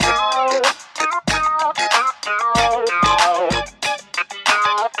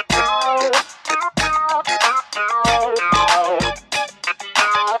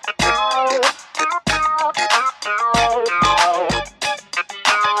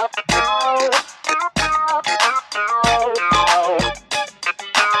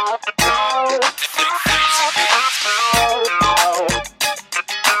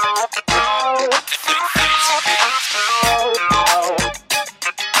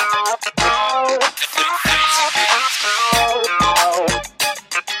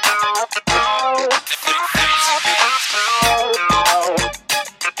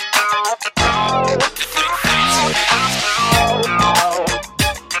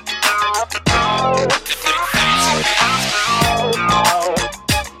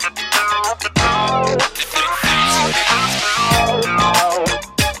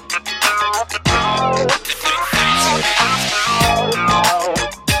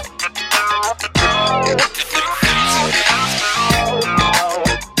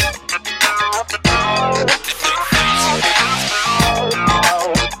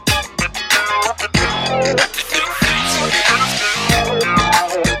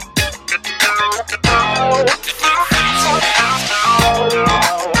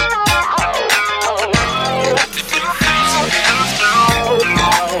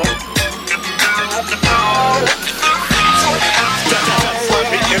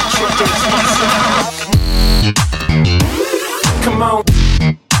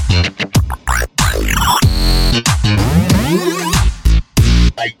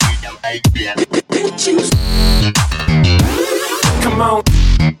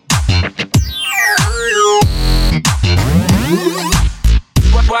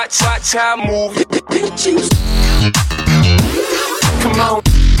Watch how I move. Come on.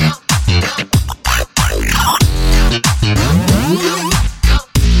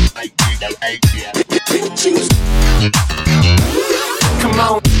 Come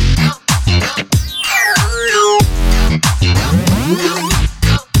on.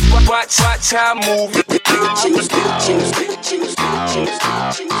 Watch how I move.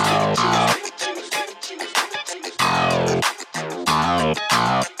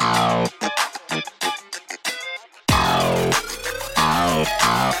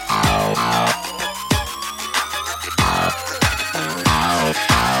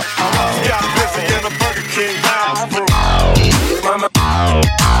 Got busy in a Burger King bathroom. Mama.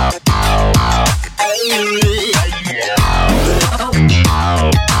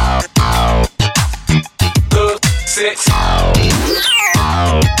 Six.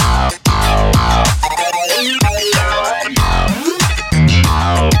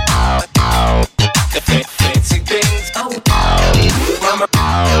 Fancy things. Mama.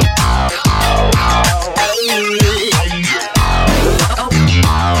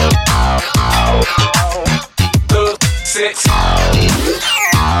 Six.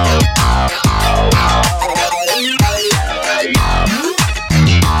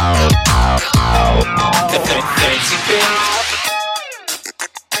 Fancy things.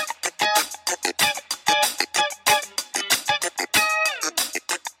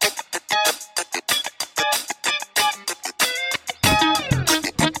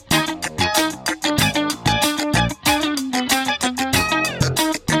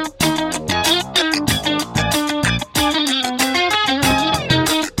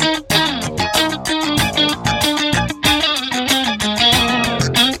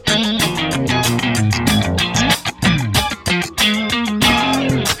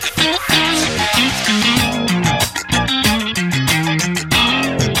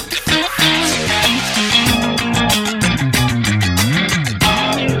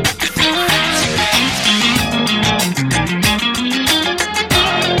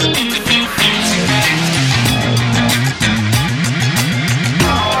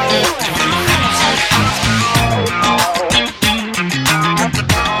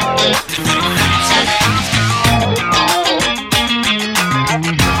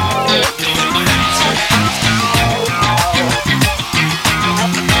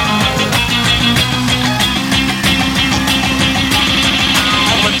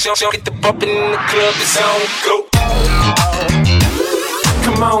 Get the bumpin' in the club, it's on, go.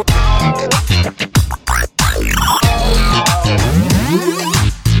 Come on.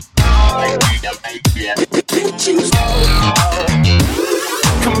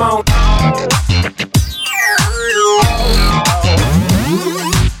 Come on.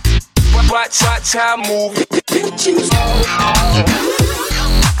 Watch how I move.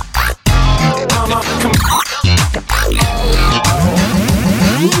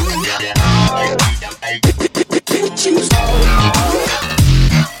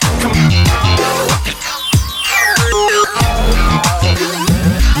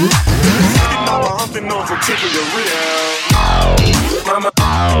 Mama, come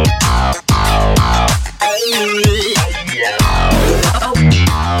on.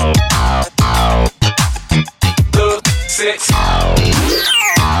 Six.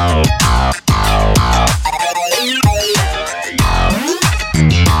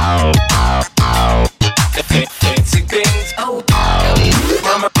 Fancy things.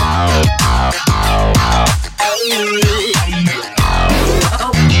 Mama.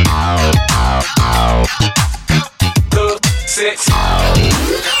 Six.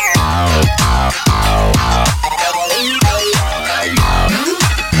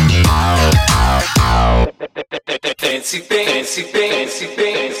 Fancy things, fancy things,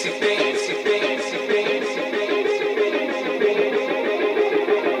 fancy things, fancy things, fancy things.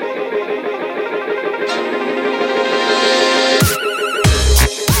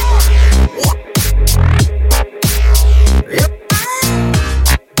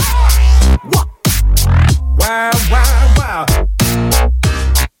 Wow, wow, wow.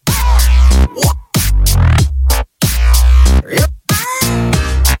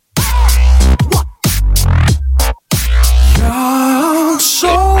 You're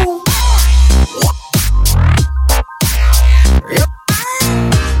so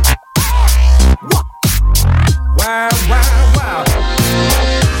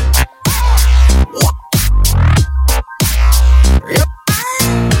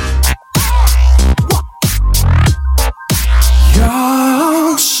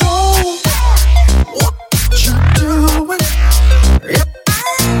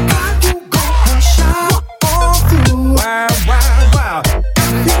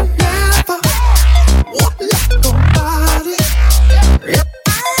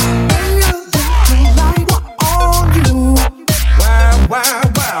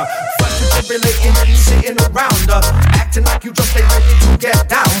around her, acting like you just ain't ready to get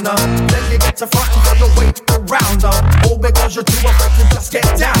down her. Then you get to front and throw your weight around her, all because you're too afraid to just get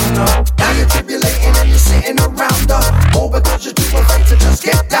down her. Now you're tribulating and you're sitting around her, all because you're too afraid to just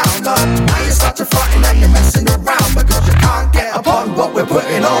get down her. Now you start to frontin' and you're messing around because you can't get upon what we're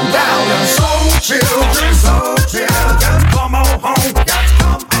putting on down. And soul children, come on home, got to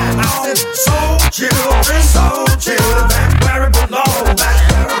come and home. Soul children, where it belongs, that's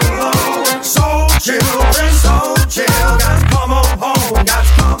where it belongs. Soul children, come on home, got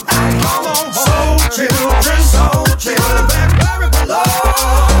to come and home. Soul children, where it belongs.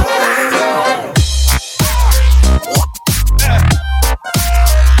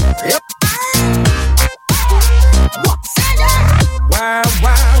 Yep. Wow,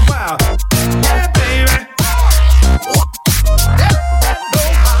 wow, wow. Yeah, baby.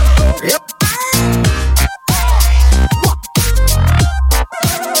 Yep.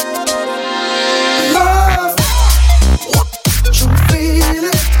 Love, you feel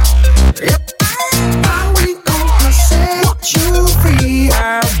it. Yep. How we gonna set you free?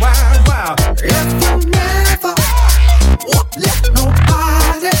 Wow, wow, wow. If you never let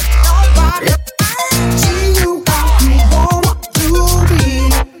nobody yep. see you how you want to be.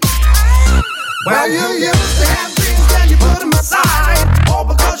 Well, you used to have dreams, then you put them aside, all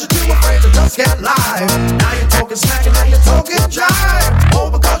because you're too afraid to just get live. Now you're talking smack and now you're talking jive, all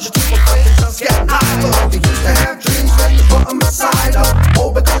because you're too afraid to just get live. You used to have dreams, then you put them aside,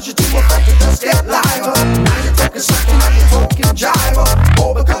 all because you're too afraid to just get live. Now you're talking smack and now you're talking jive,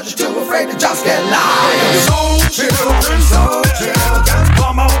 all because you're too afraid to just get live. Soul children,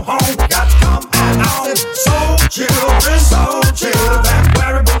 come on home, got to come and home. Soul children,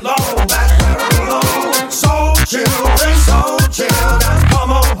 where it belongs, that's where it belongs. Soul children,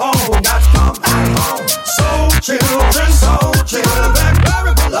 come on home, got to come and home. Soul children, where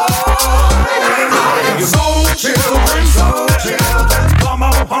it belongs. Soul children, come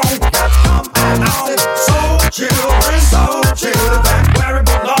on home, got to come and home. Soul children, where it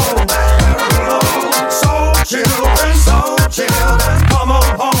belongs, that's where it belongs. Soul children, come on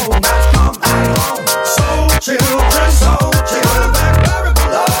home, got to come and home. Soul children, where it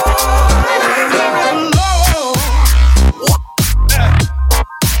belongs.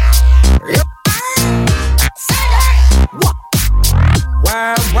 Yep.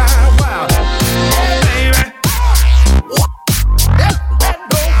 Wow, wow, wow. Yeah, baby. Yep, let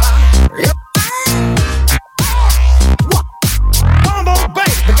go. Yep. Come on,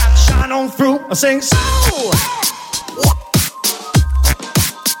 baby, got to shine on through and sing soul.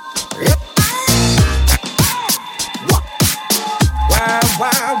 Yep. Wow,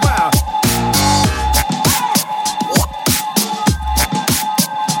 wow, wow.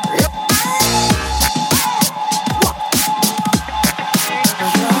 Yep.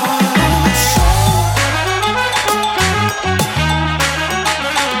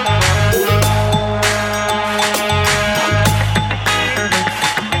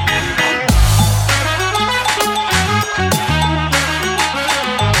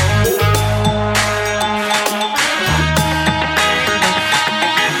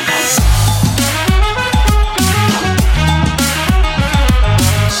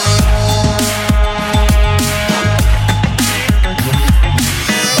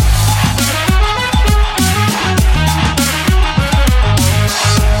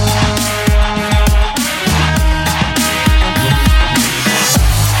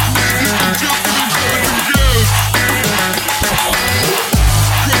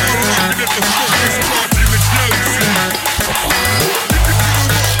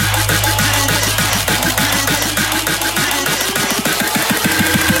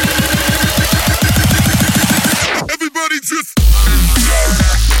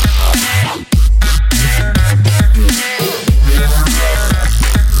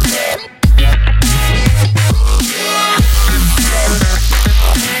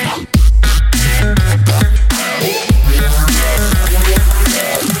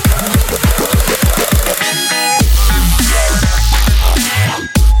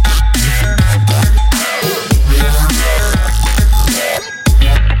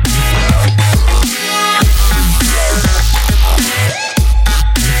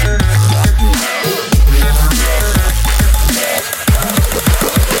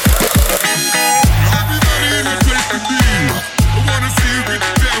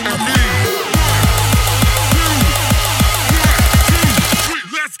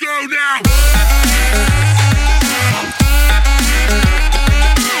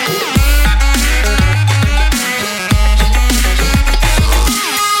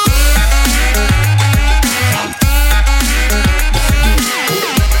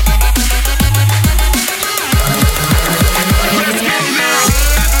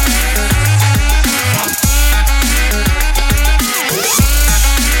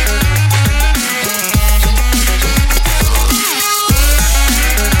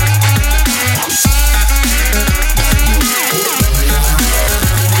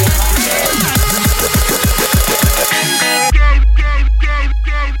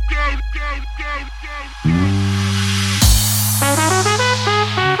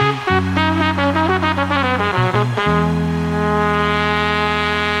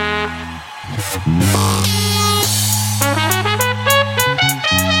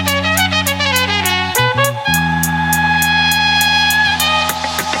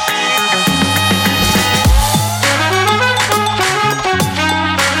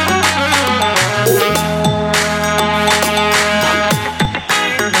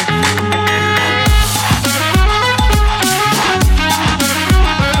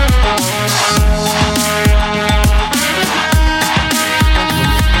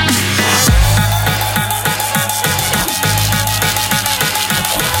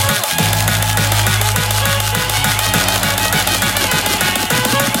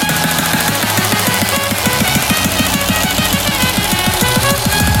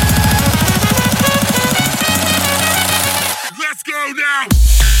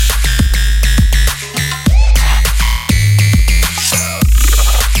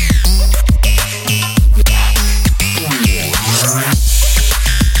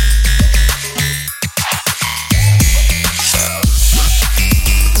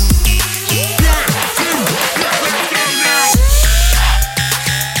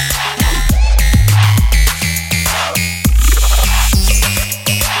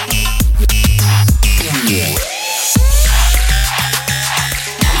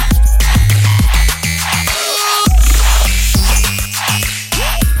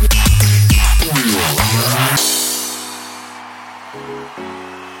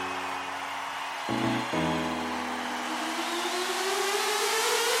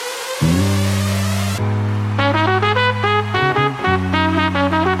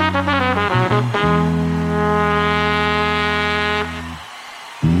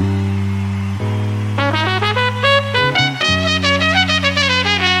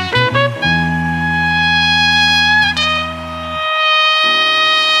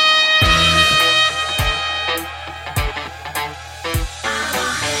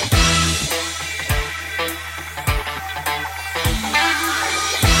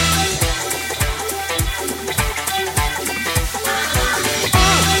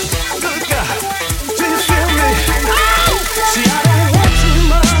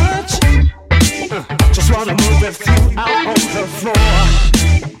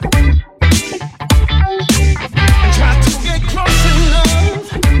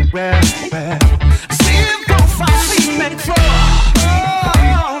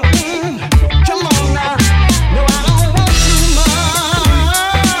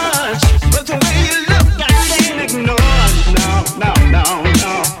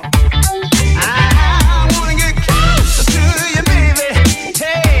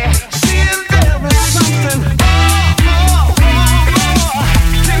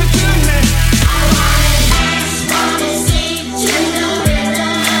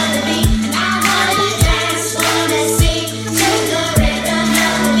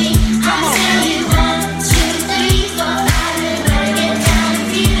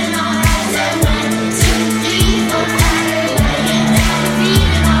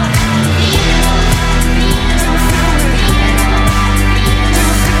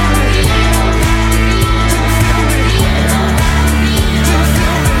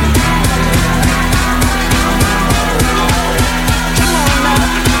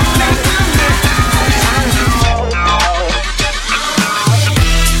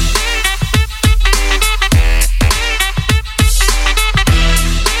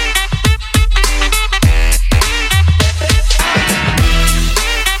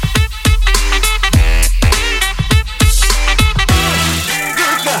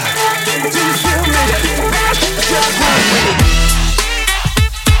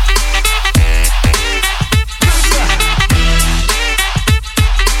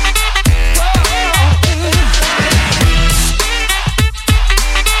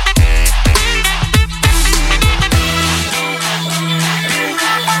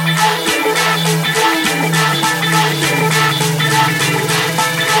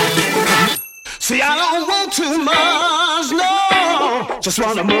 See, I don't want too much, no. Just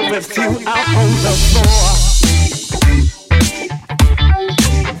wanna move with you out on the floor.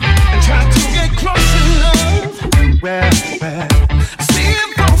 And try to get close enough. Well, see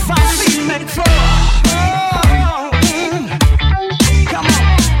if both our feet make floor. Come on.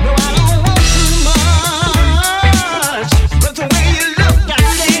 No, I don't want too much. But the way you look, I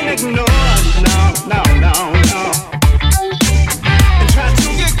can't ignore. No. And try to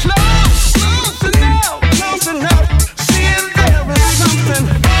get close enough. See if there is something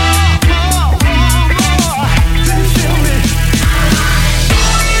more. Do you feel me?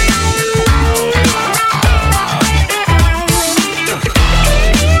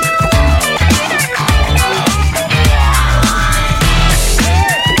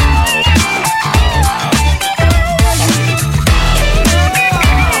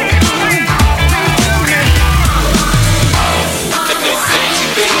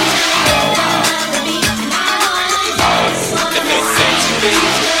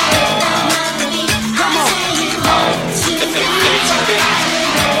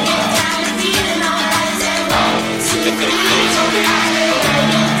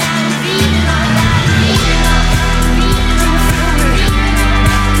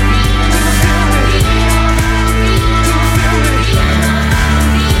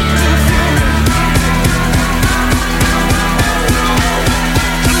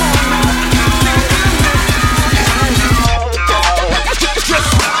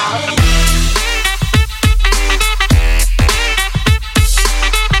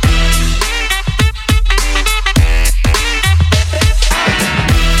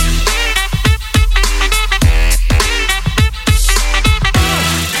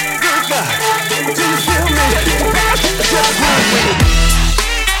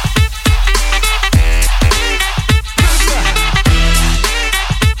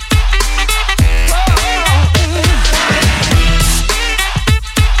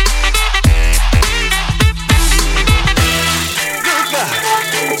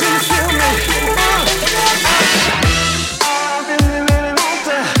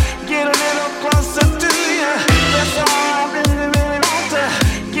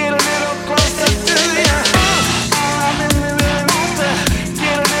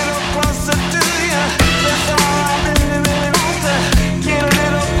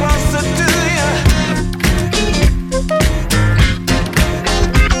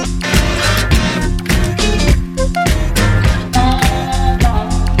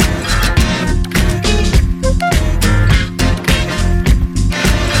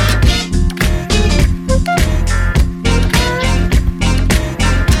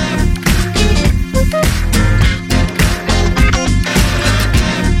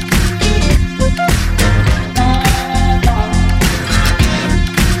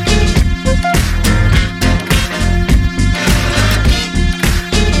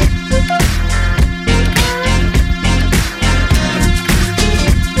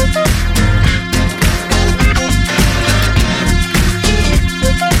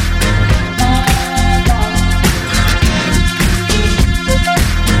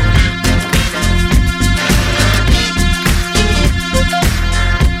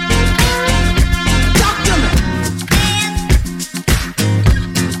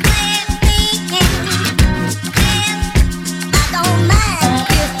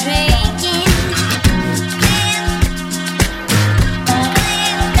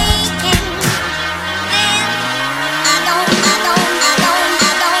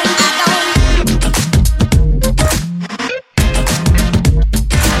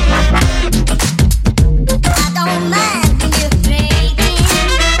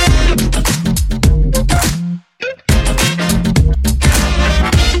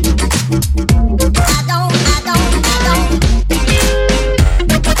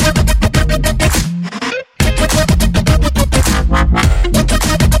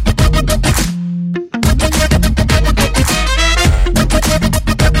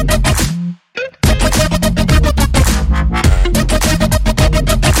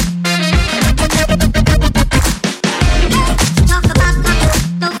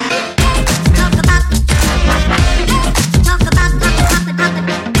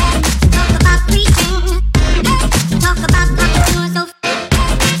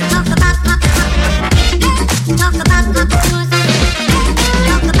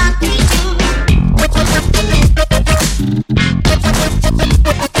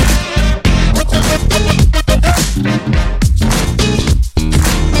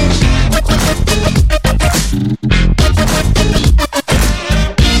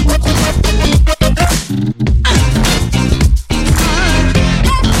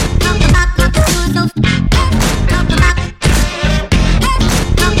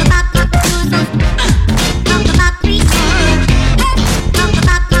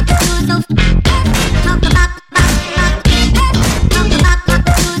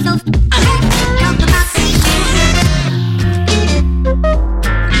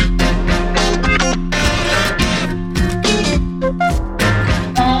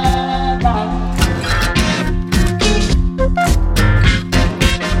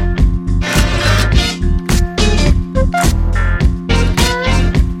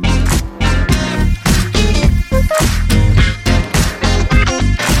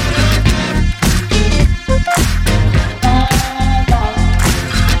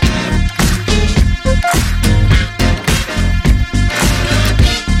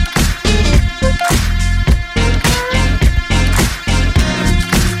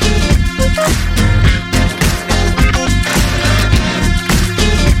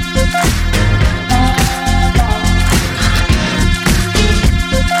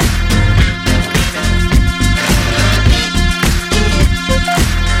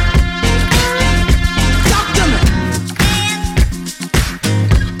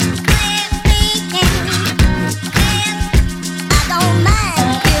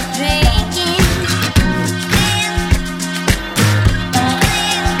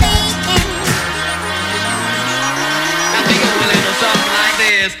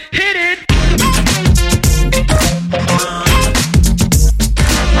 says, hit it.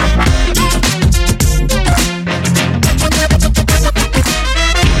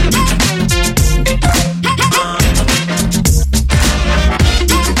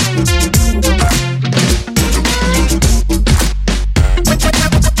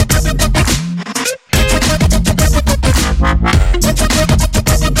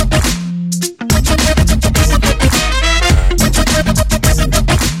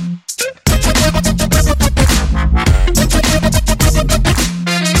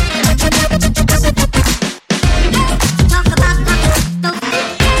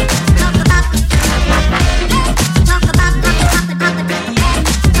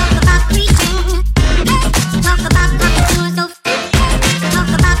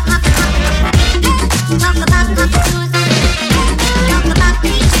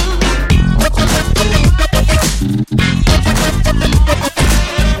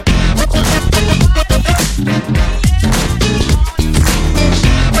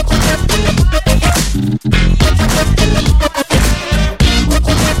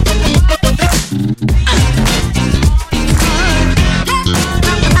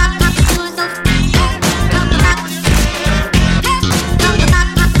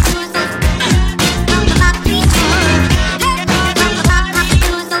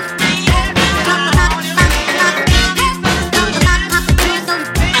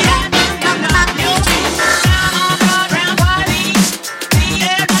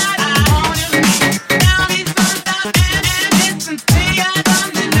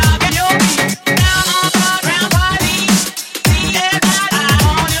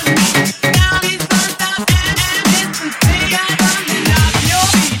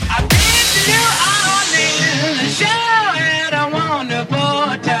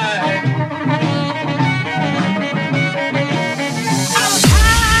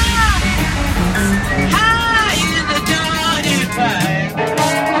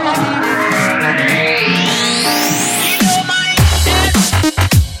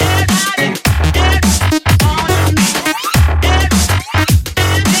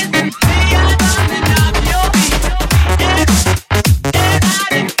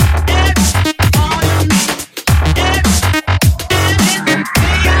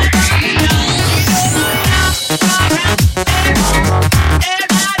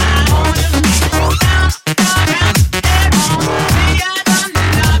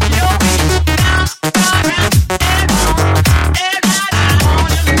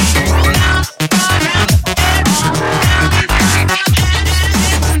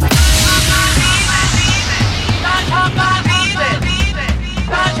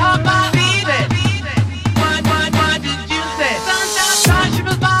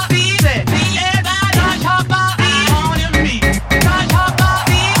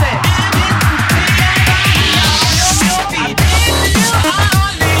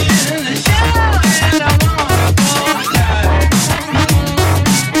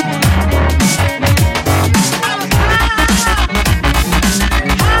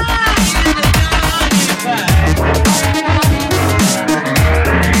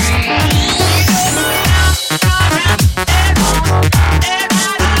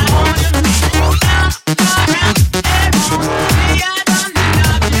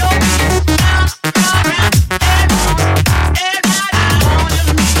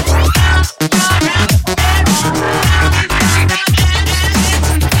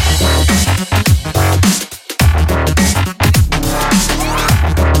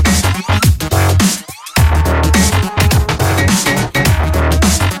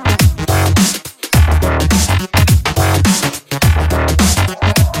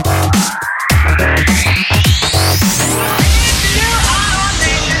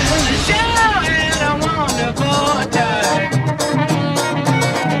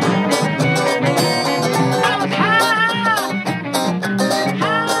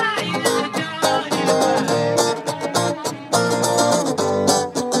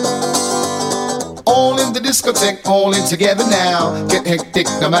 discotheque, all in together now. Get hectic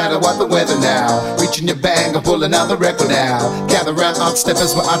no matter what the weather now. Reaching your bag and pull another record now. Gather round, hot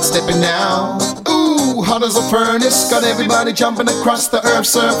steppers, we're hot stepping now. Ooh, hot as a furnace, got everybody jumping across the earth's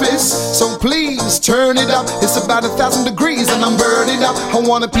surface. So please turn it up, it's about 1,000 degrees and I'm burning up. I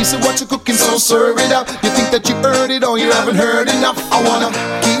want a piece of what you're cooking, so serve it up. You think that you heard it or you haven't heard enough. I wanna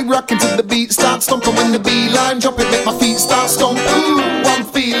keep rocking till the beat starts stomping. When the beeline jumping, make my feet start stomping. Ooh, I'm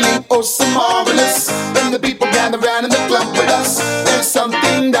feeling oh so marvelous. When the people gather around in the club with us, there's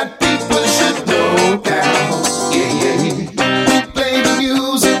something that people should know now. Yeah, yeah, yeah. We play the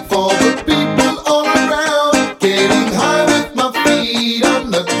music for the people all around. Getting high with my feet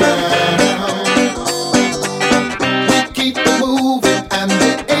on the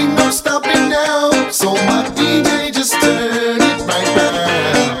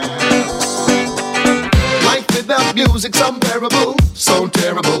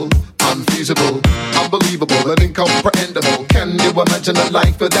terrible, unfeasible, unbelievable, and incomprehensible. Can you imagine a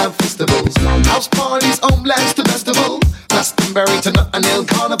life without festivals? House parties, home blast to festival, Glastonbury to Notting Hill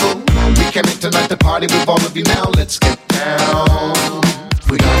Carnival. We came in tonight to party with all of you. Now let's get down.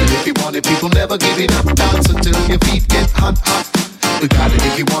 We got it if you want it, people never give it up. Dance until your feet get hot, hot. We got it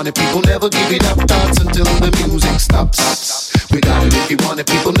if you want it, people never give it up. Dance until the music stops. We got it if you want it,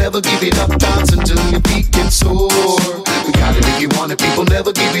 people never give it up. Dance until your feet get sore. We got it if you want it, people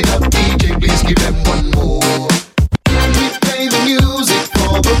never give it up. DJ, please give them one more. We play the music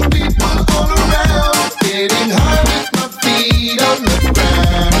for the people all around, getting high with my feet on the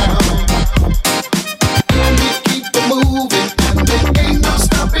ground. We keep it moving and there ain't no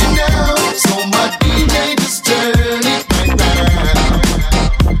stopping now. So my DJ just turn it right round.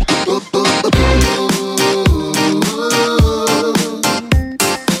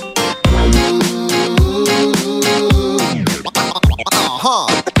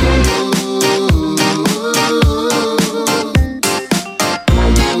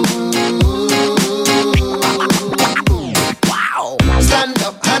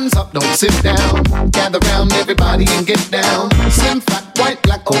 Don't sit down, gather round everybody and get down. Slim, fat, white,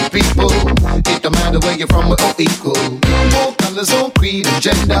 black, old people, it don't matter where you're from, we're all equal. All colors, all creed and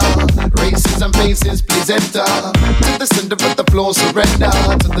gender, races and faces, please enter. To the center of the floor, surrender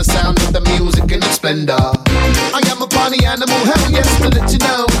to the sound of the music in its splendor. I am a party animal, hell yes, to let you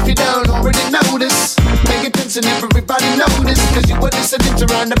know if you don't already know this. Pay attention, everybody notice, cause you were listening to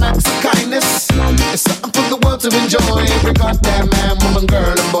random acts of kindness. It's something for the world to enjoy, every goddamn man, woman,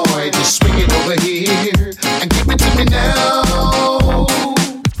 girl and boy. Just swing it over here and give it to me now.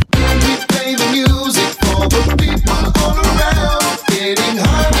 We play the music for the people all around, getting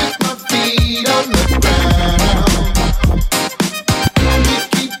high with my feet on the ground. We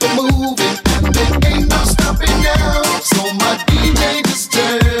keep it moving and there ain't no stopping now. So my DJ just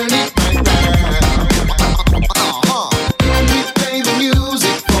turn it right round. We play the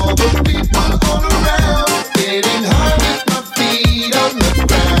music for the people all around, getting high with my feet on the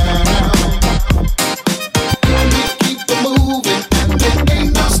ground.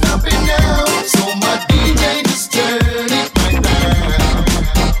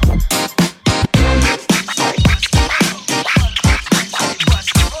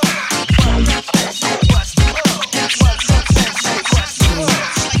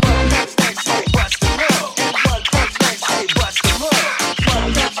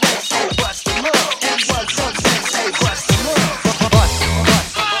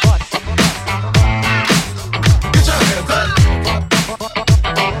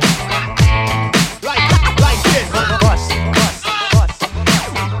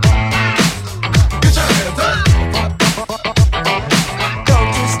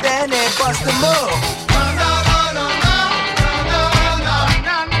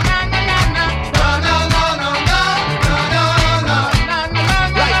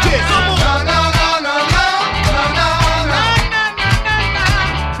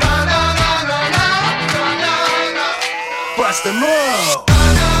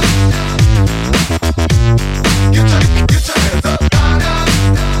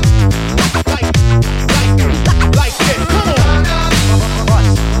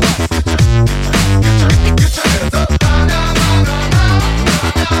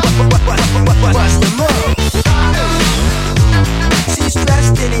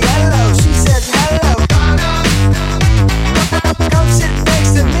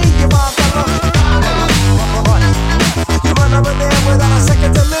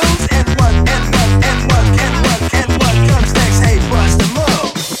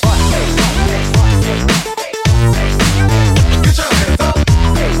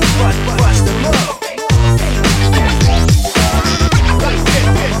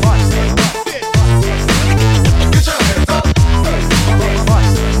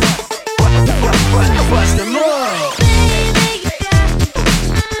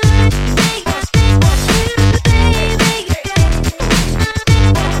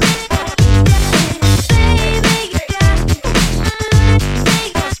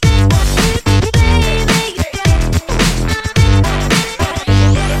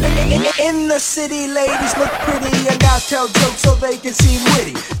 city ladies look pretty and now tell jokes so they can seem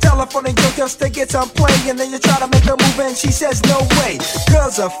witty. Telephone and joke just to get some play, and then you try to make her move and she says no way.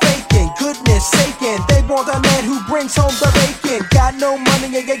 Girls are faking, goodness saking. They want a man who brings home the bacon. Got no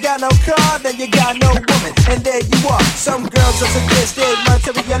money and you got no car, then you got no woman, and there you are. Some girls are sadistic,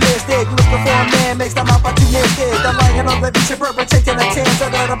 materialistic, looking for a man makes them opportunistic. They're lying on the beach and perpetrating a tan so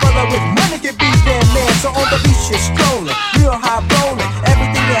that a brother with money can be their man. So on the beach you're strolling, real high rolling.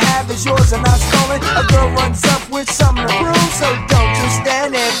 Everything you have is yours and not stolen. A girl runs up with something to prove, so don't you stay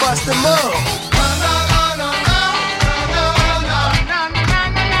and they bust the move.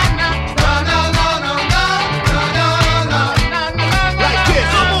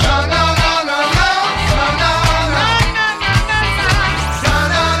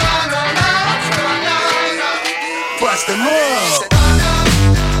 Bust the move.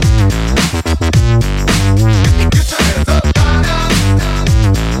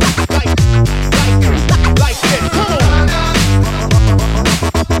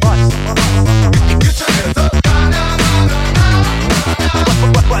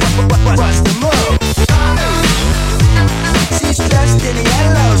 Bust the move. She's dressed in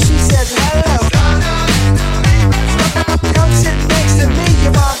yellow. She says hello. Come sit next to me,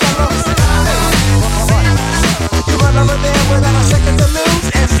 you marvelous. You run over there without a second to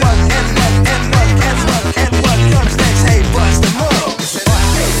lose. And what comes next? Hey, bust the move.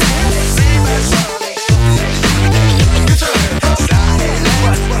 Bust the move.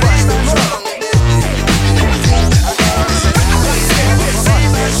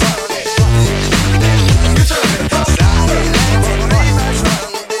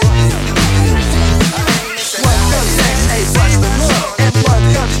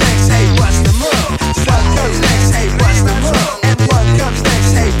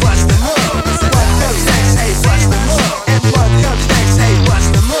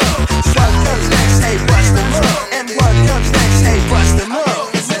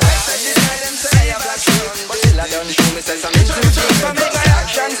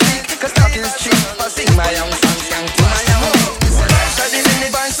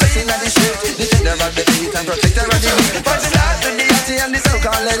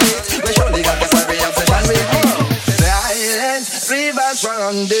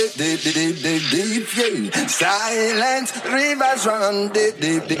 Silent rivers run deep,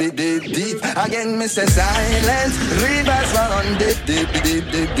 deep, deep, deep, deep. Again, Mr. Silent rivers run deep, deep, deep,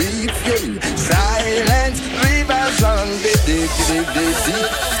 deep, deep, yeah. Silent rivers run deep, deep, deep, deep, deep.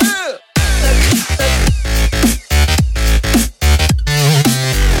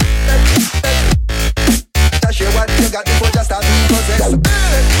 That's what you got before just start being possessed.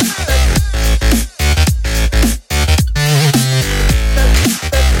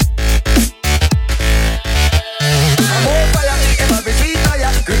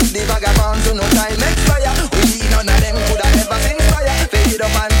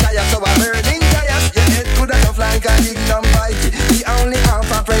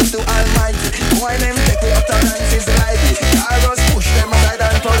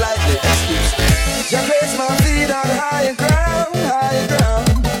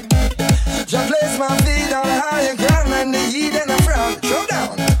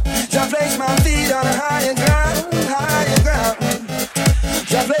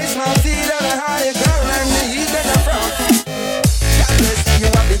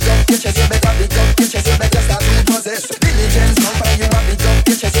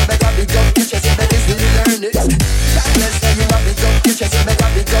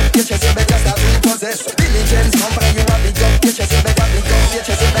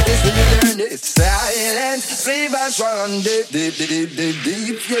 Deep, deep, deep,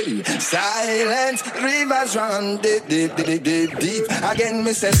 deep, yeah. Silent rivers run deep, deep, deep, deep, deep. Again,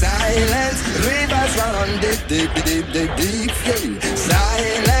 me say silent rivers run deep, deep, deep, deep, deep, yeah.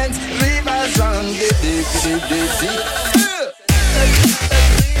 Silent rivers run deep, deep, deep, deep, deep.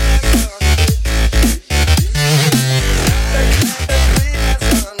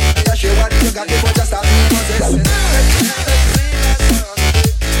 That's what you got before just start being possessed.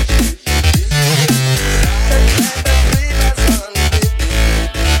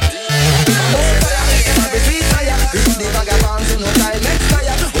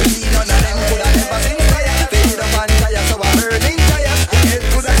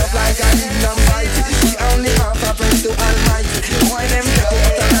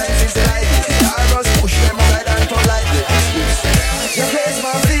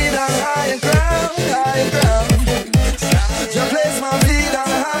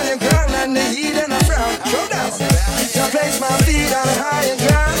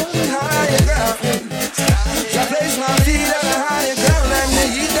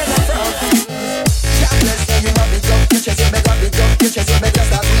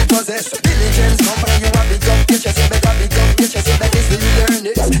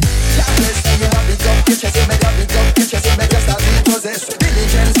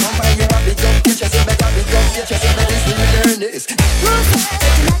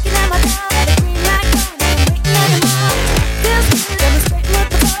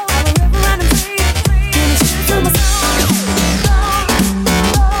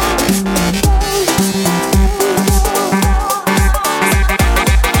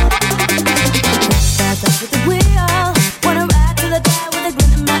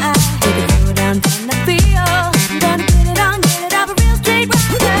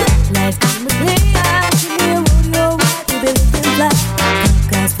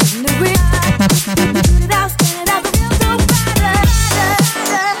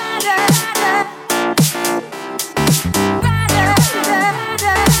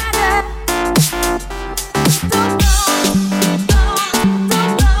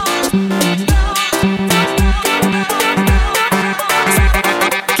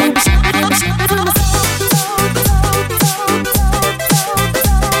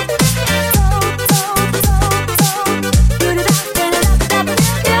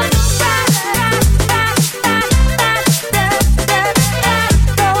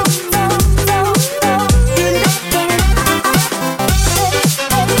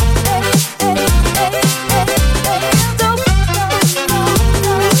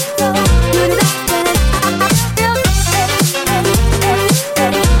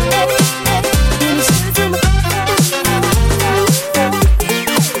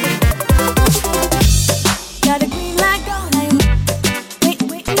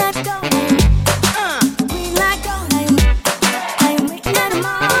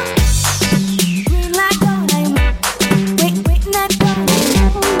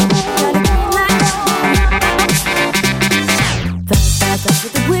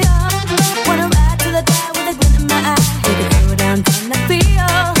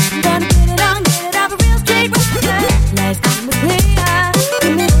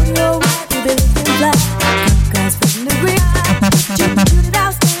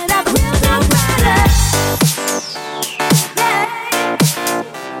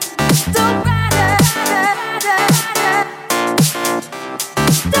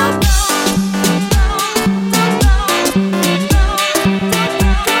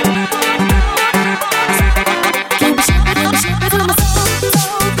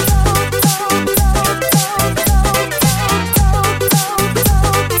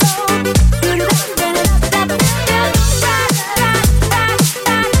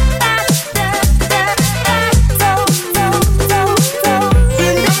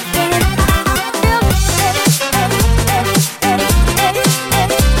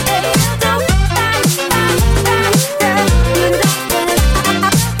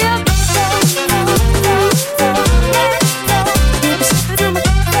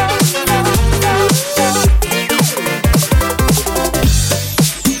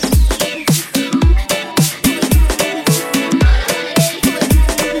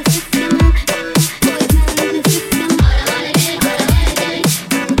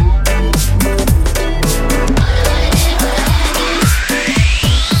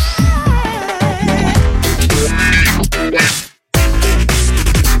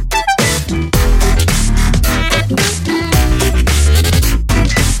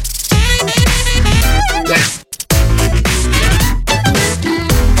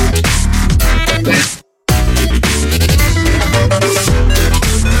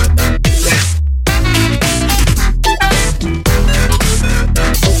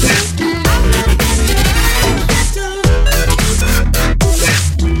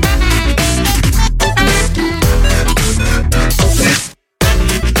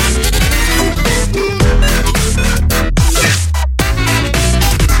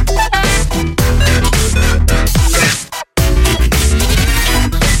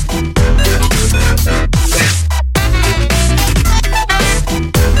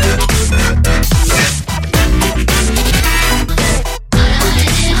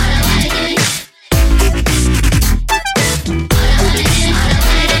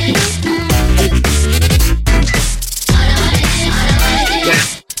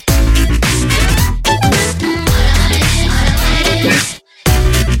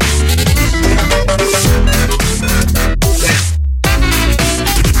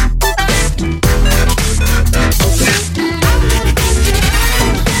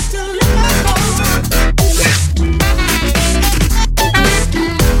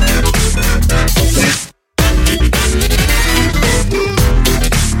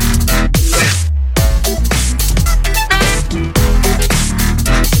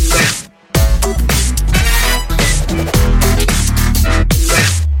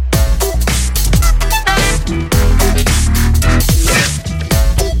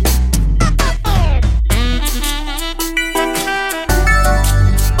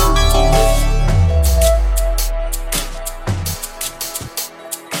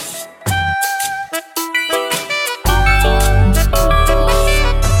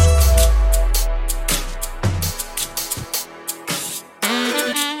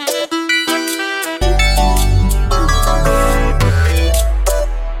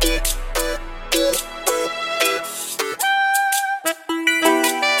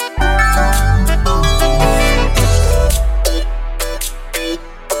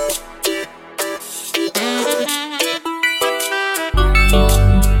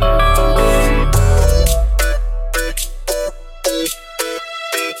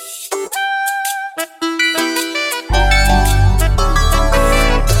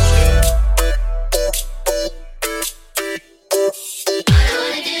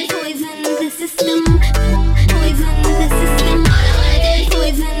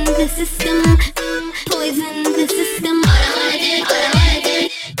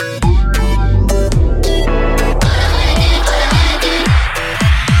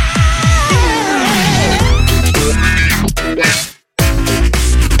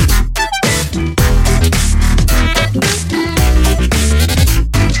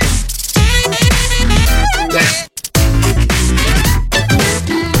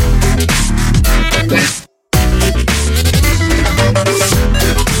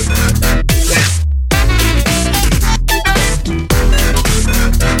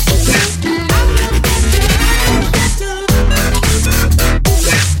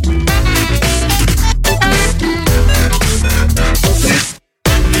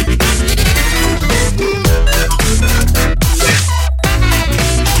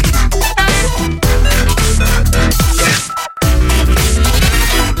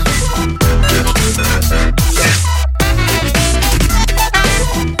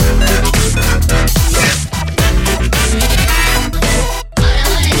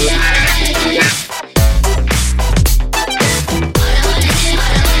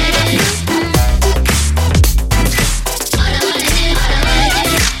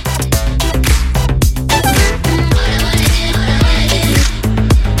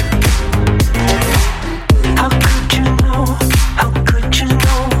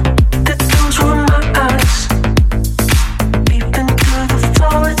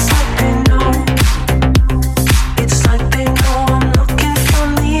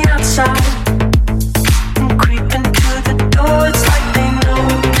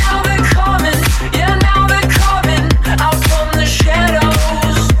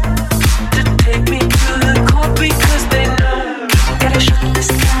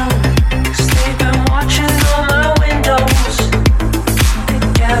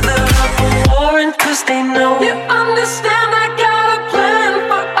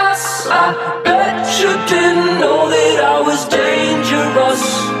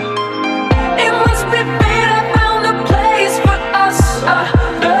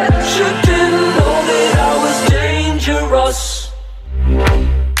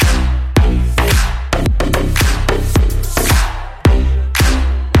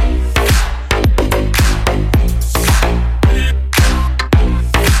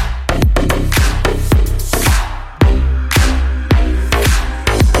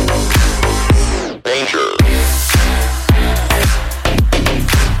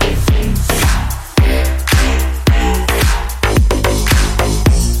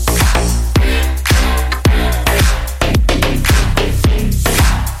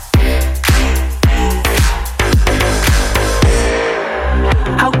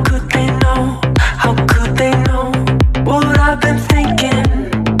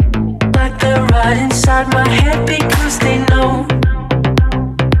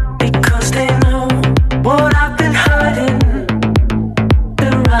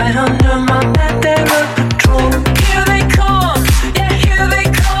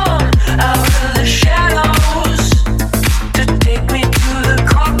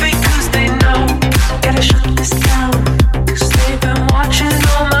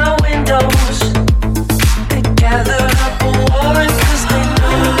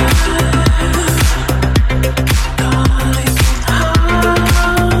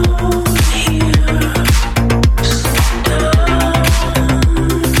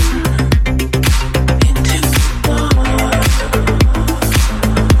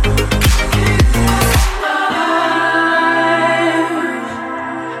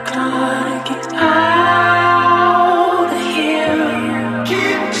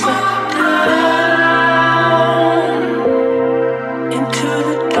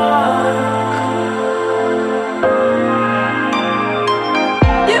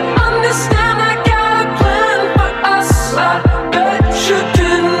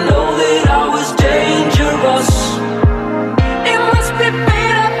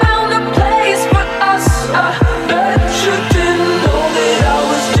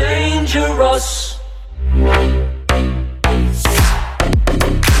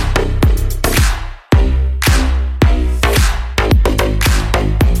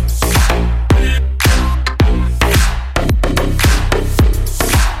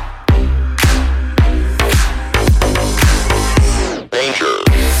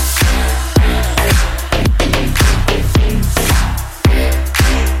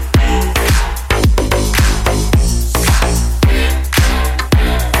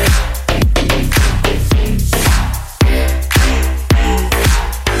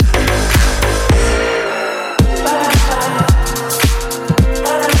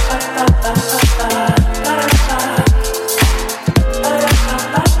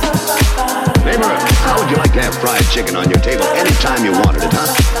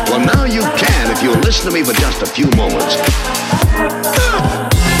 listen to me for just a few moments.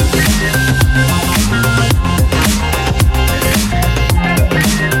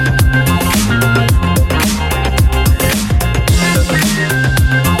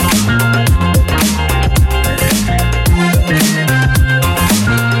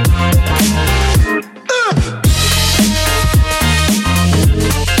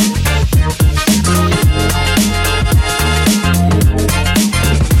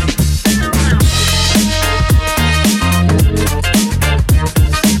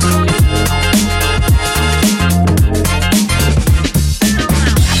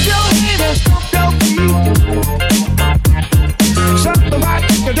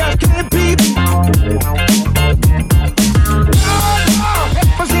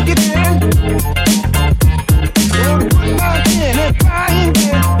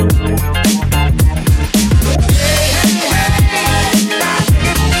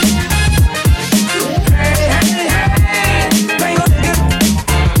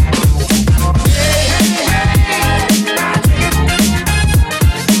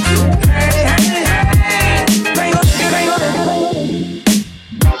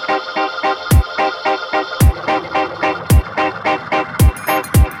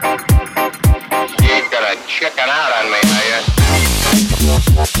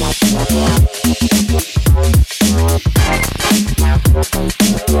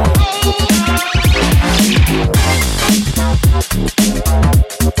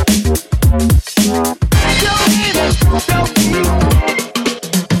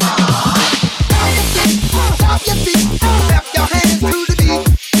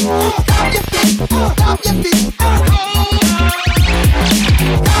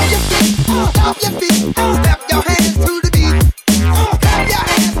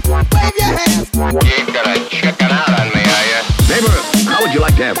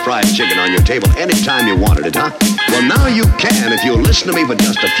 Anytime you wanted it, huh? Well, now you can if you'll listen to me for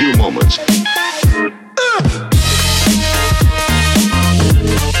just a few moments.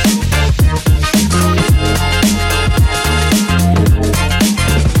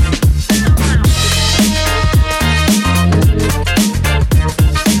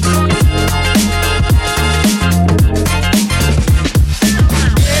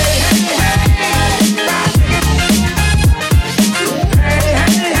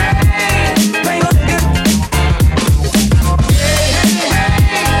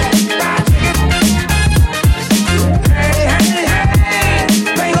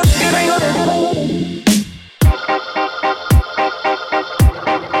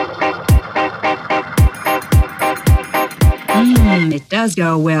 It does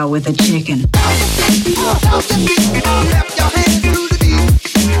go well with the chicken.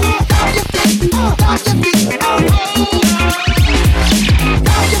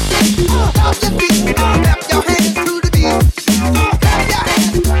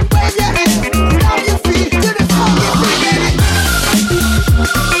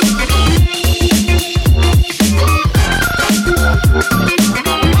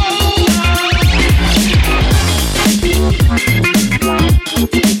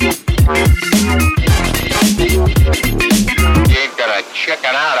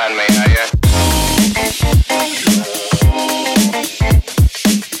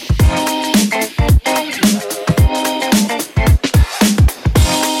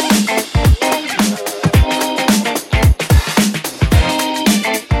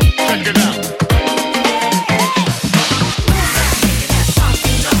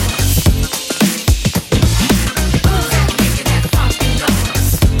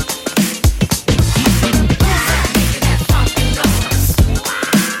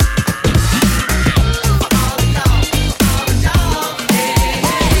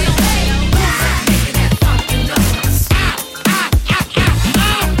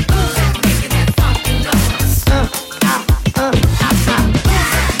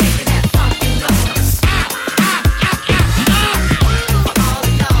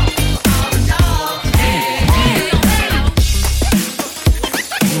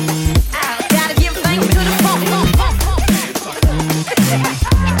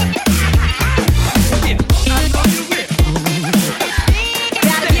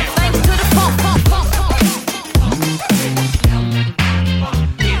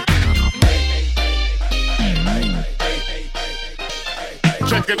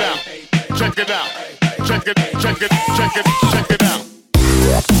 check it out.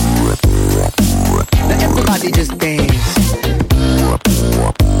 Now everybody just dance.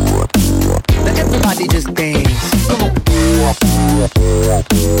 Now everybody just dance. Come on.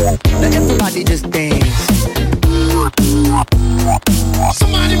 Now everybody just dance.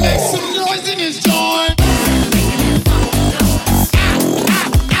 Somebody make some noise in this joint.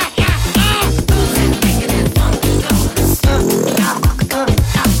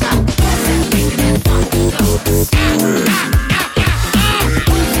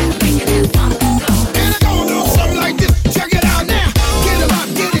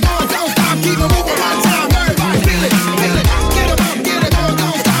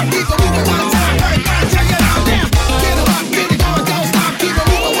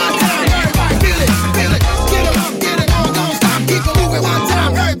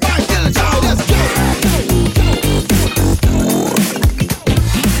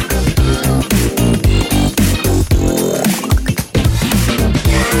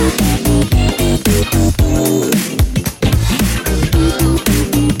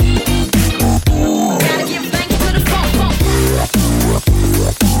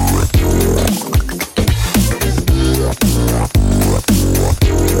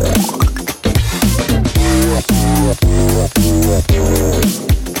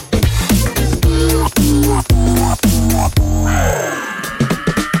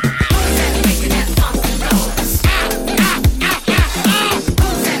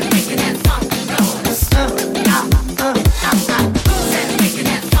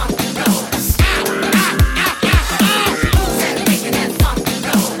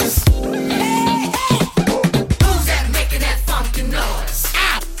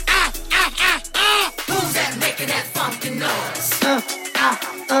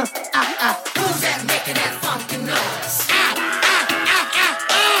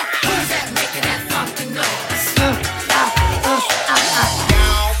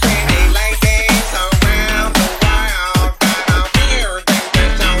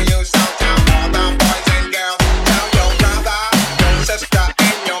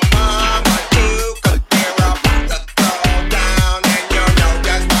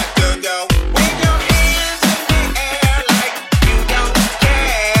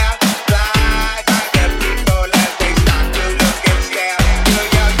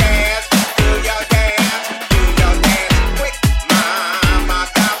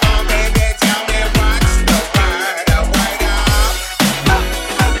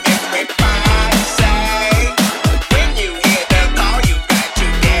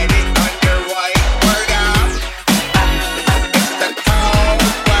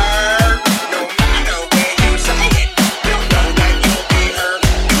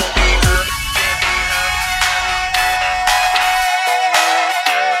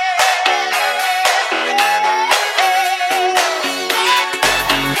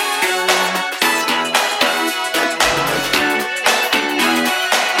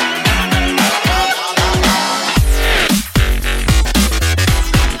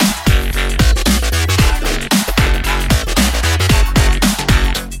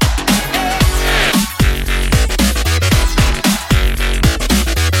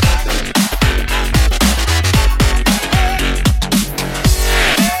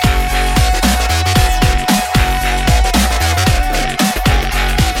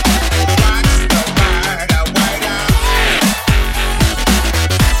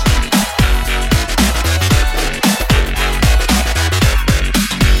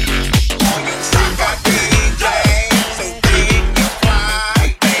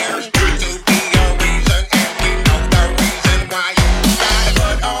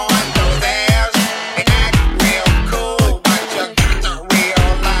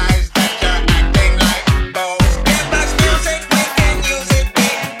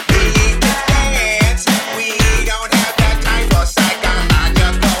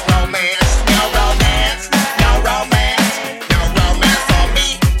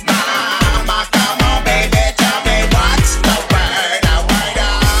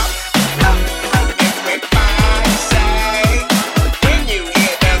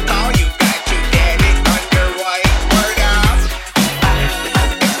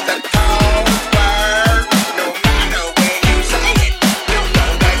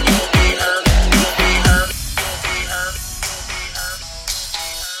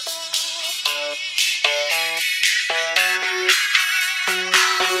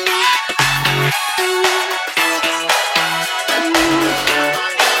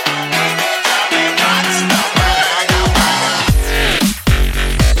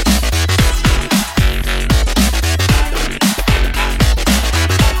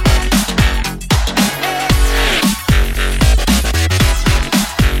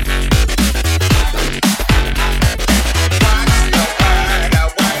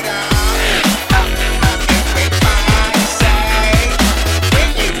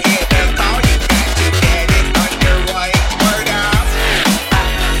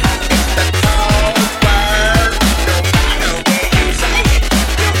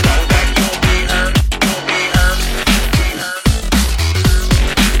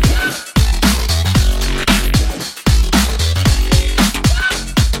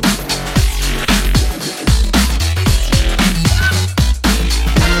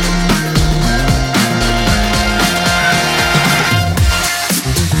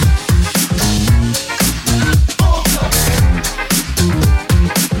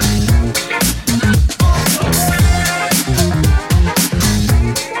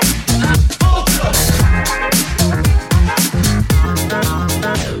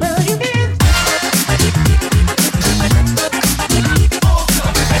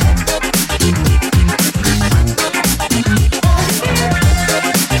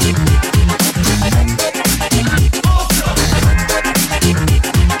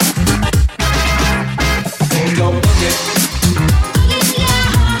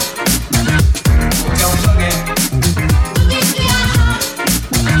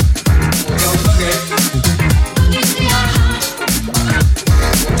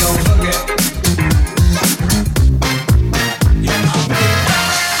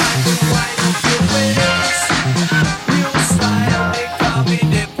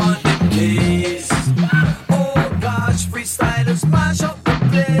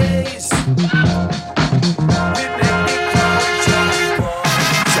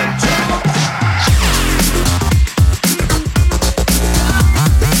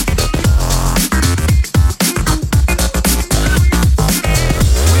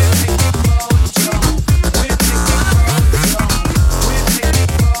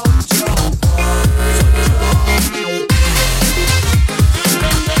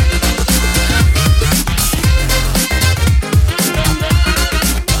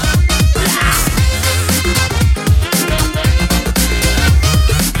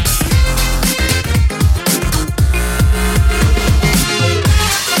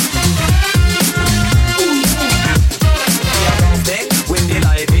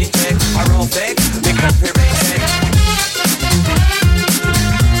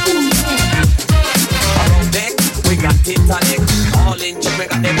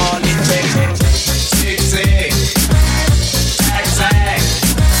 they all in the zig-zag, zag-zag.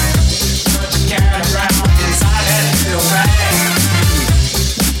 Put your cat around inside that little bag.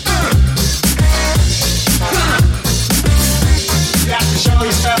 You have to show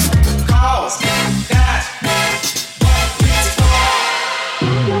yourself, cause that's what it's for.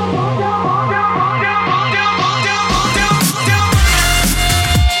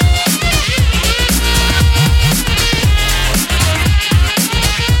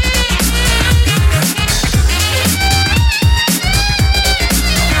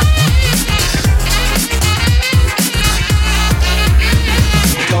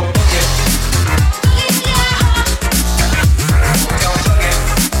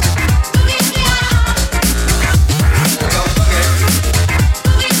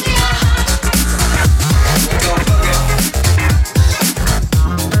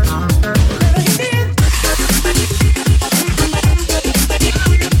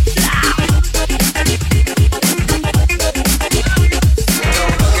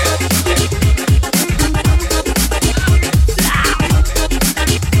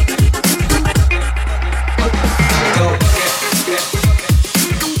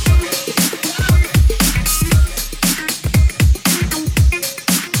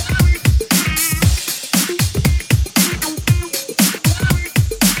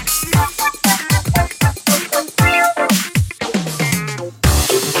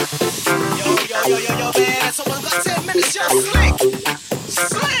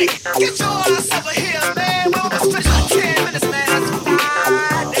 Get your ass over here, man. We're almost finished in 10 minutes, man. It's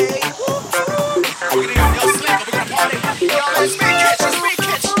Friday. We're gonna go slick, we're gonna party. Yo, it's me,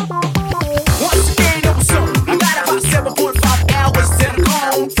 Kitch. Once again, it was so. I got about 7.5 hours in the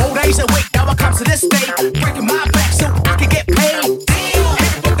cone. 4 days a week, now I come to this day. Breaking my back so I can get paid. Damn.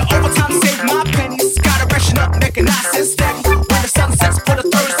 But the overtime saved my pennies. Gotta ration up, making nice and steady. When the sun sets for the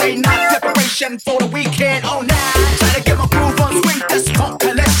Thursday night preparation for the weekend all night. Try to get my groove on swing, that's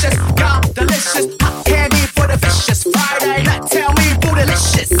funkalicious. Y'all delicious, hot candy for the vicious. Friday night, tell me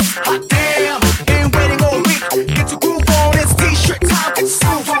bootylicious. Hot damn, been waiting all week. Get your groove on, it's t-shirt time, get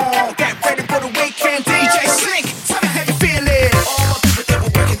your groove on. Get ready for the weekend, DJ Slink. Tell me how you feeling. All my people that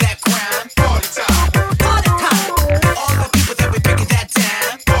were working that grind. Party time, party time. All the people that were breaking that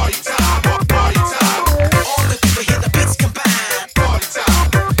down. Party time, party time. All the people hear the beats combine. Party time,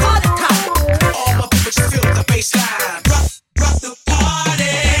 party time. All my people just feel the bassline. Rock the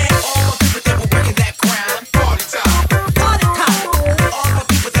party. All my people that were working that grind. Party time, party time. All my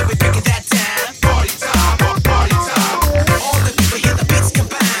people that were breaking that down. Party time, party time. All the people hear the beats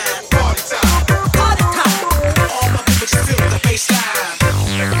combine. Party time, party time. All my people just feel the bassline.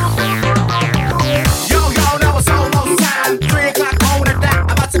 Yo, now it's almost time. 3 o'clock on the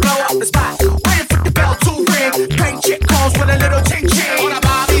dot, about to blow up the spot. Waiting for the bell to ring. Paint chick calls with a little ching-ching. On a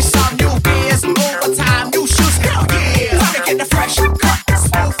Bobby, some new beers. Overtime, new shoes, hell yeah. Time to get the fresh cut,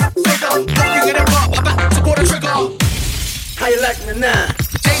 smooth figure. Walking in the club, about to pull the trigger. How you like me now?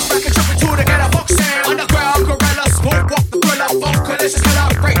 James back and triple two to get a hook sound. Underground gorilla, smoke walk the thriller. Vocalicious, cut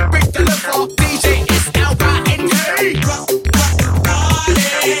out, great, big deliver. DJ is L-Y-N-K. Rock the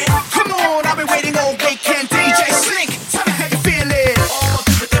party. Come on, I've been waiting all weekend. DJ Slink, tell me how you feeling. All my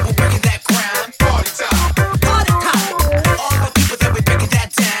people that were working that grind. Party time, party time. All my people that were breaking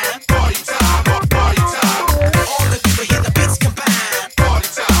that down. Party time, party time. All the people hear the beats combine. Party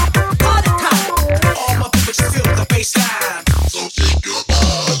time, party time. All my people just feel the bassline. So shake your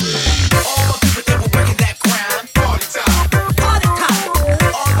body. All my people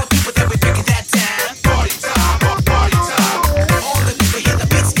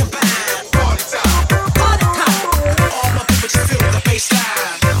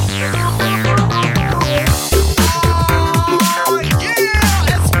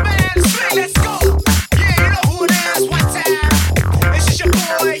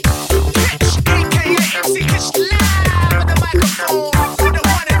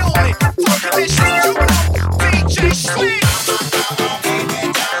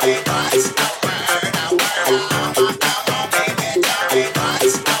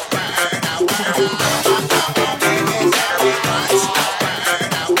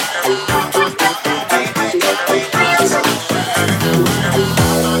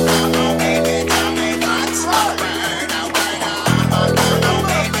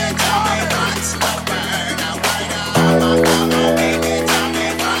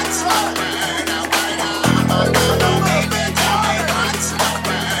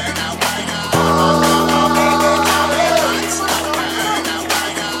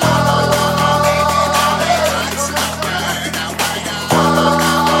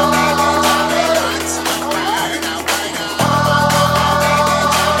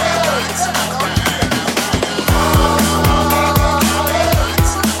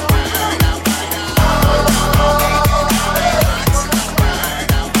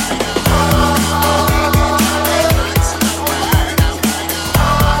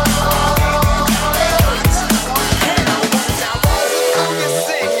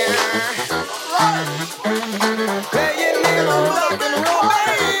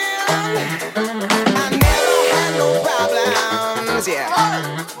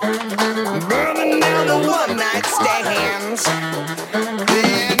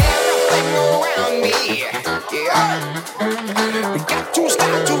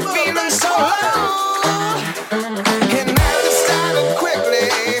got to feeling so low, and I decided quickly,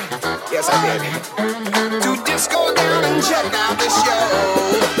 yes I did, to just go down and check out the show.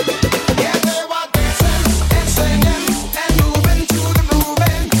 Yeah, they were dancing and singing and moving to the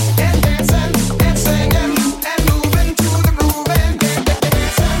grooving, and dancing and singing and moving to the grooving,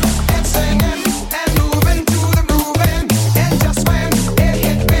 dancing and singing and moving to the grooving, and just when it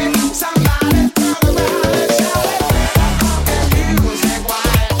hit me, somebody turned around and shouted, and music, why,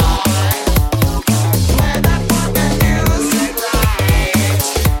 alright.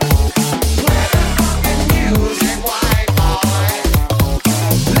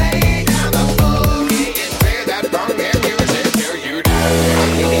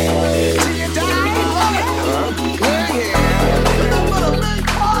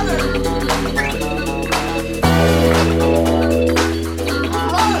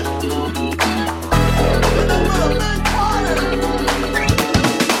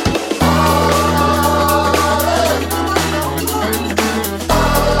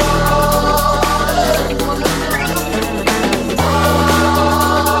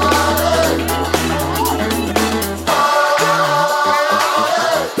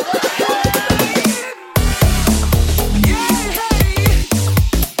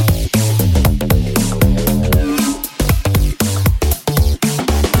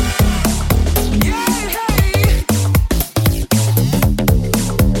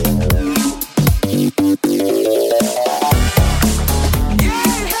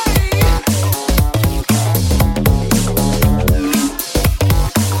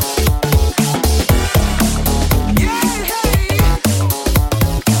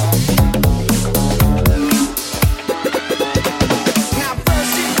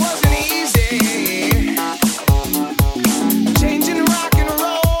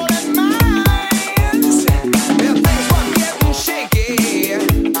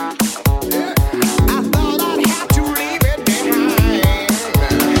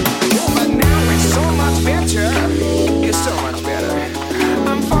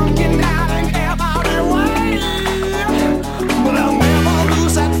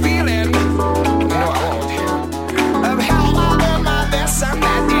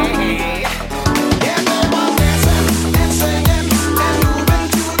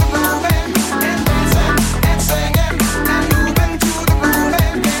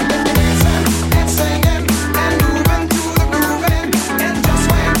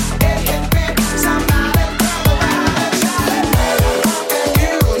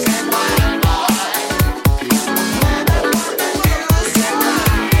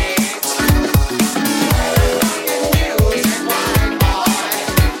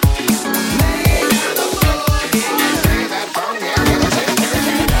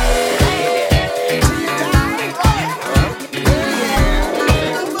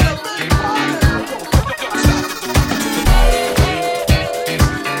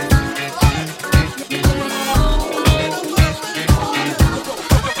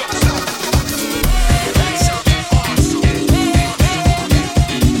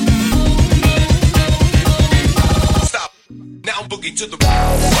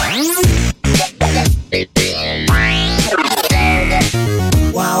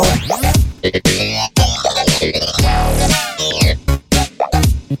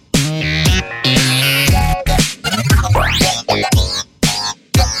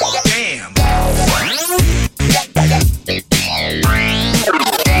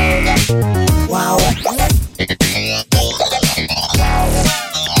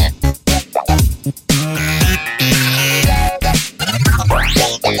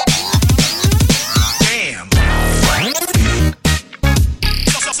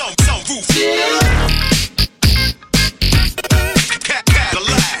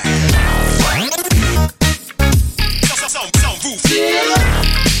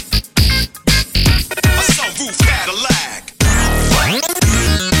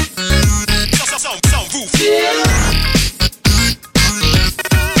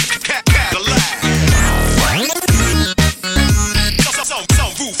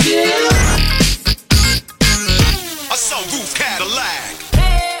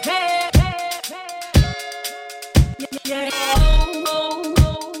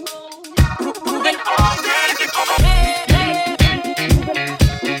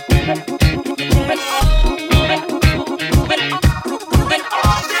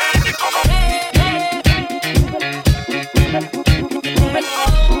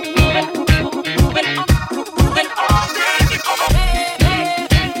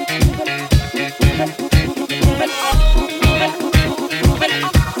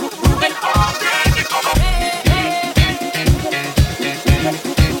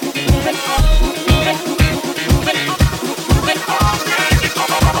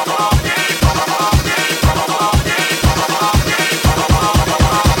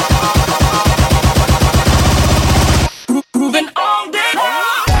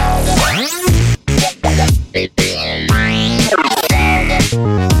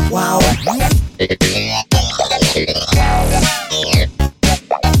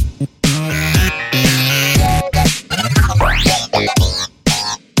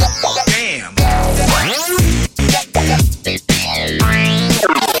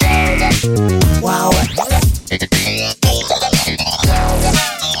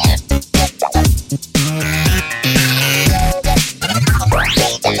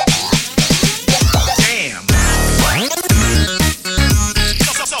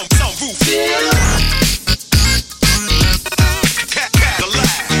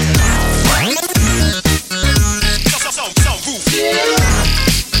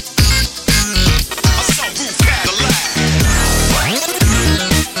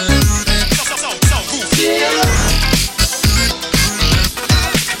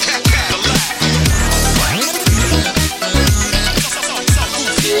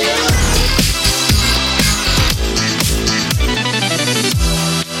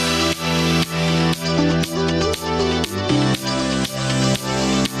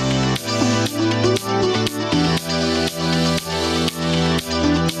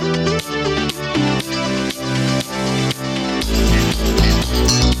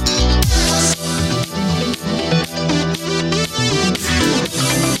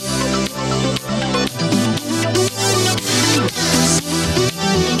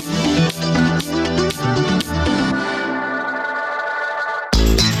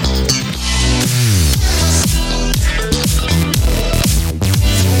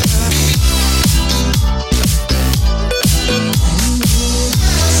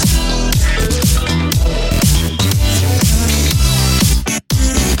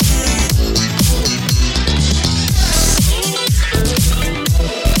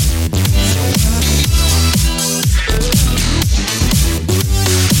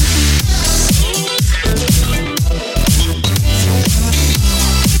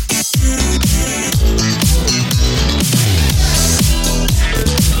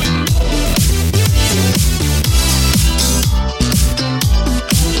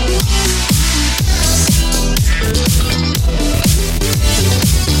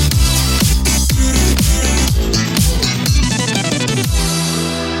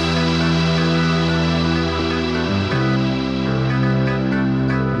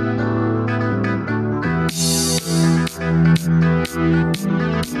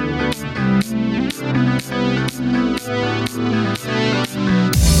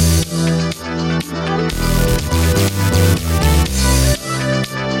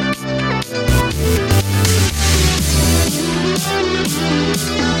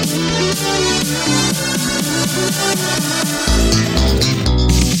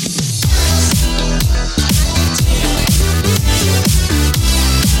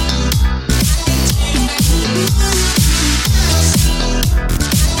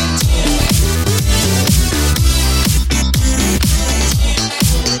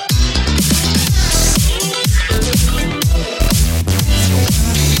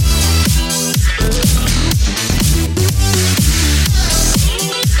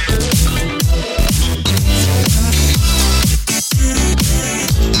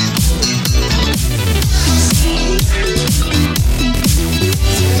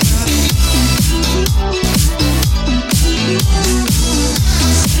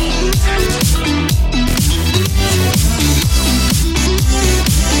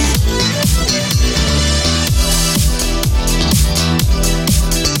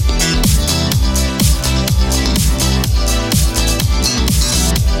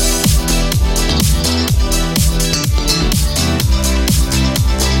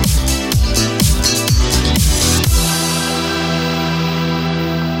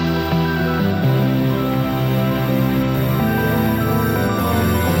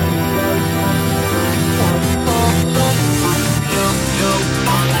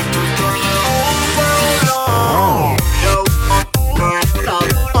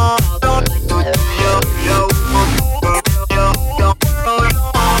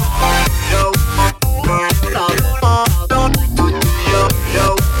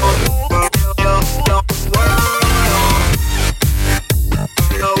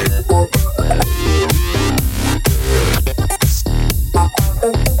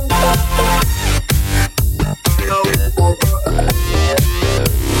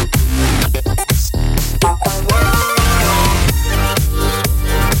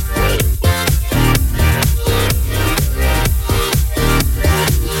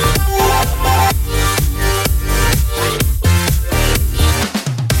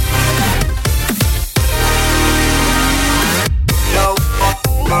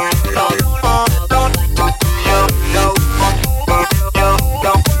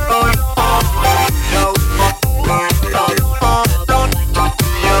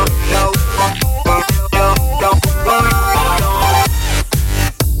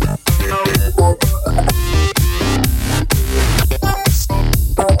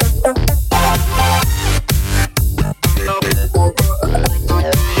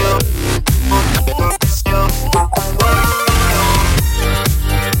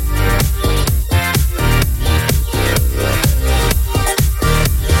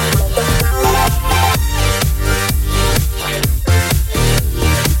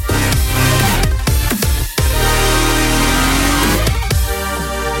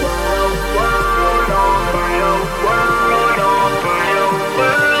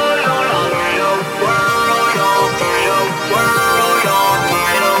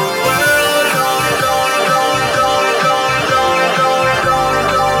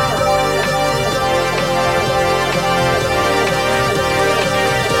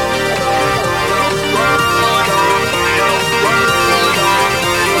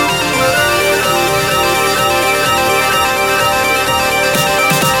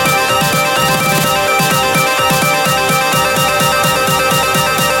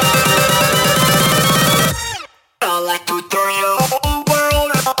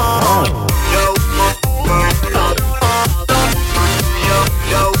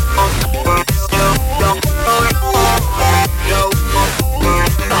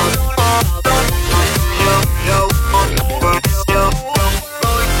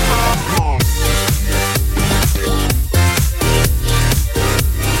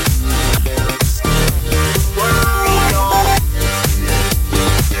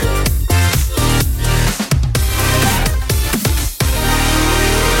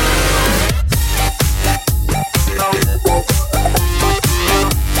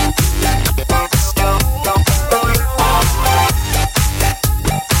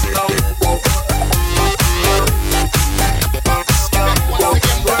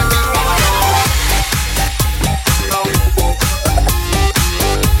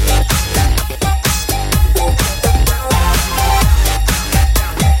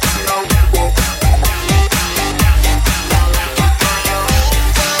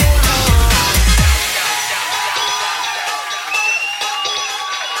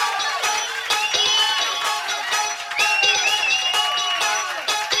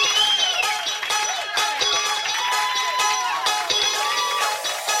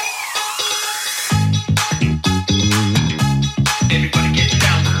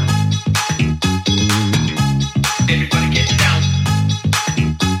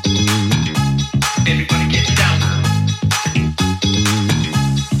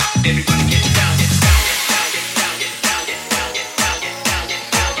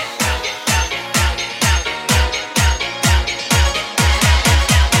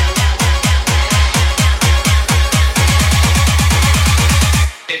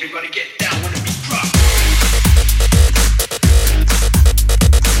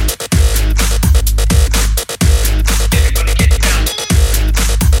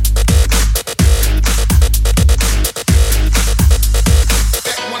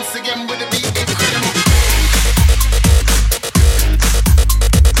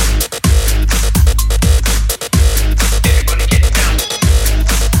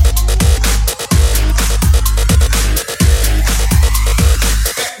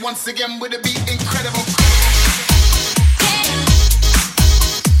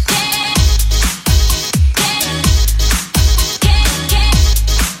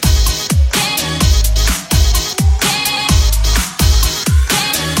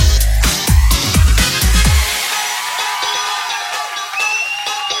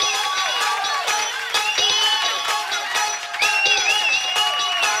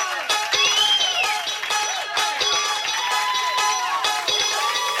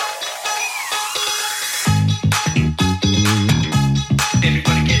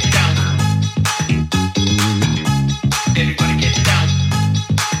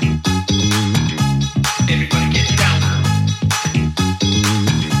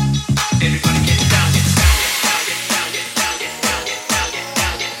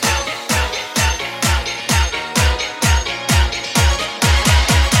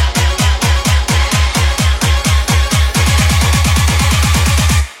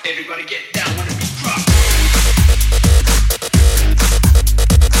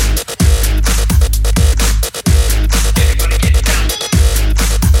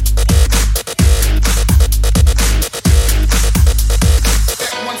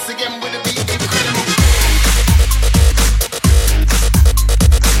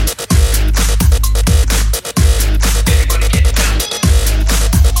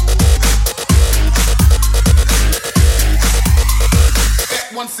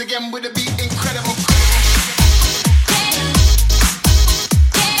 again with a beat incredible.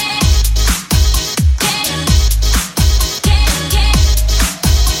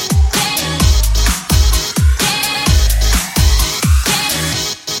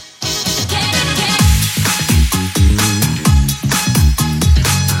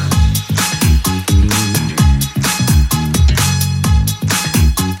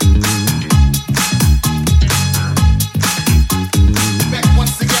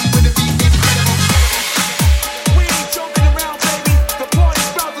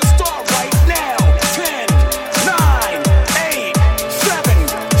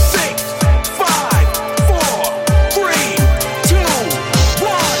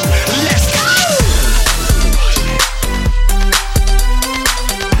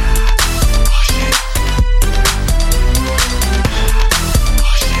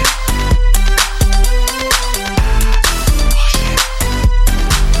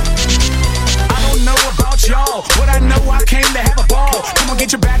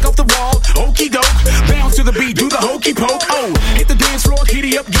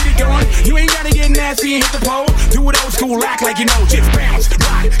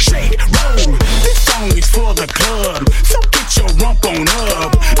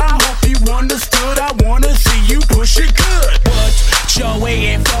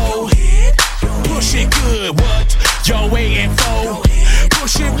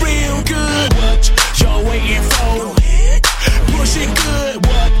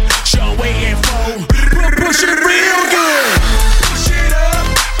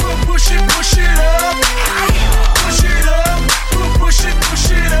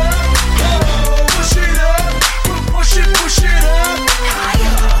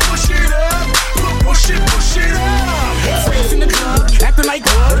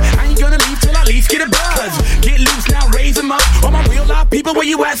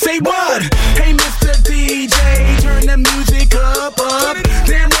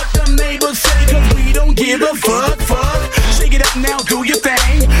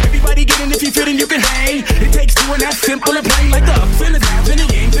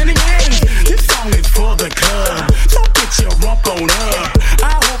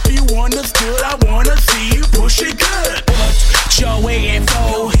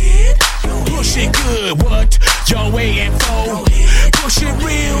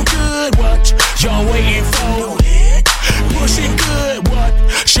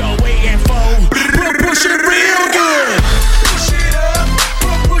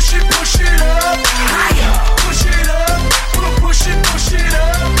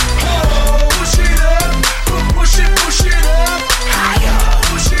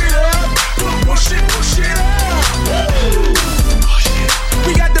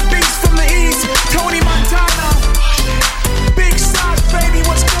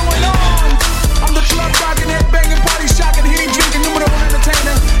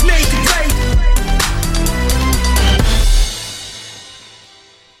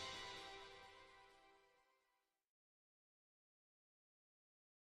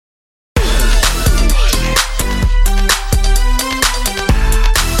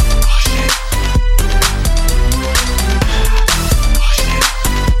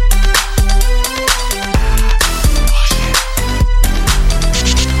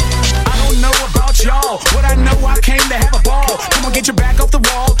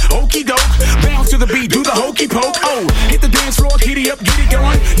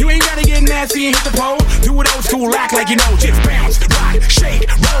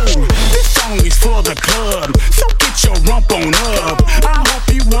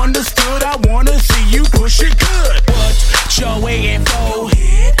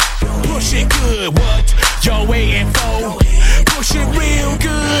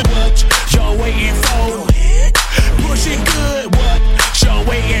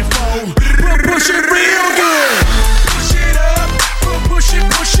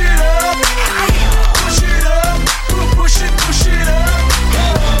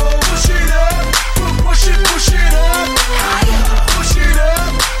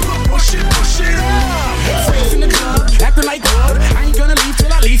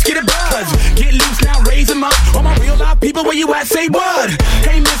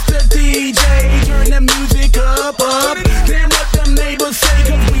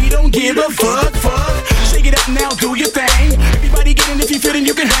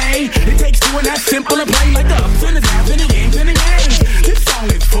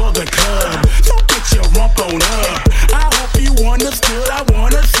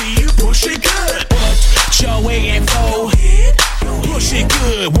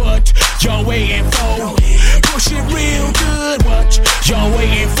 What y'all waiting for? Push it real good. What y'all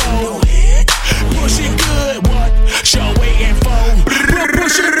waiting for?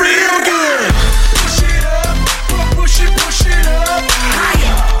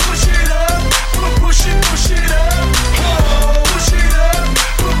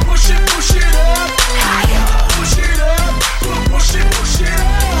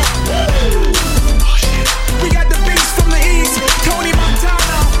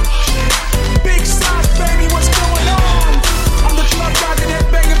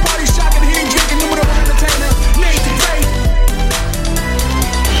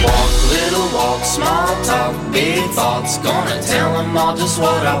 small talk, big thoughts, gonna tell them all just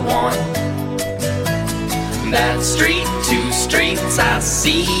what I want. That street to streets, I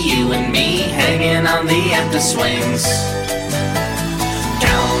see you and me hanging on the empty swings.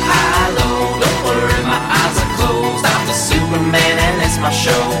 Count high, low, don't worry, my eyes are closed. I'm the Superman and it's my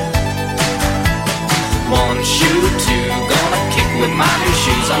show. One shoe, two, gonna kick with my new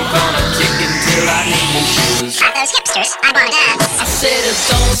shoes. I'm gonna kick until I need new shoes. Are those hipsters? I wanna dance. I said,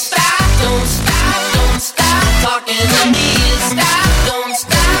 don't stop.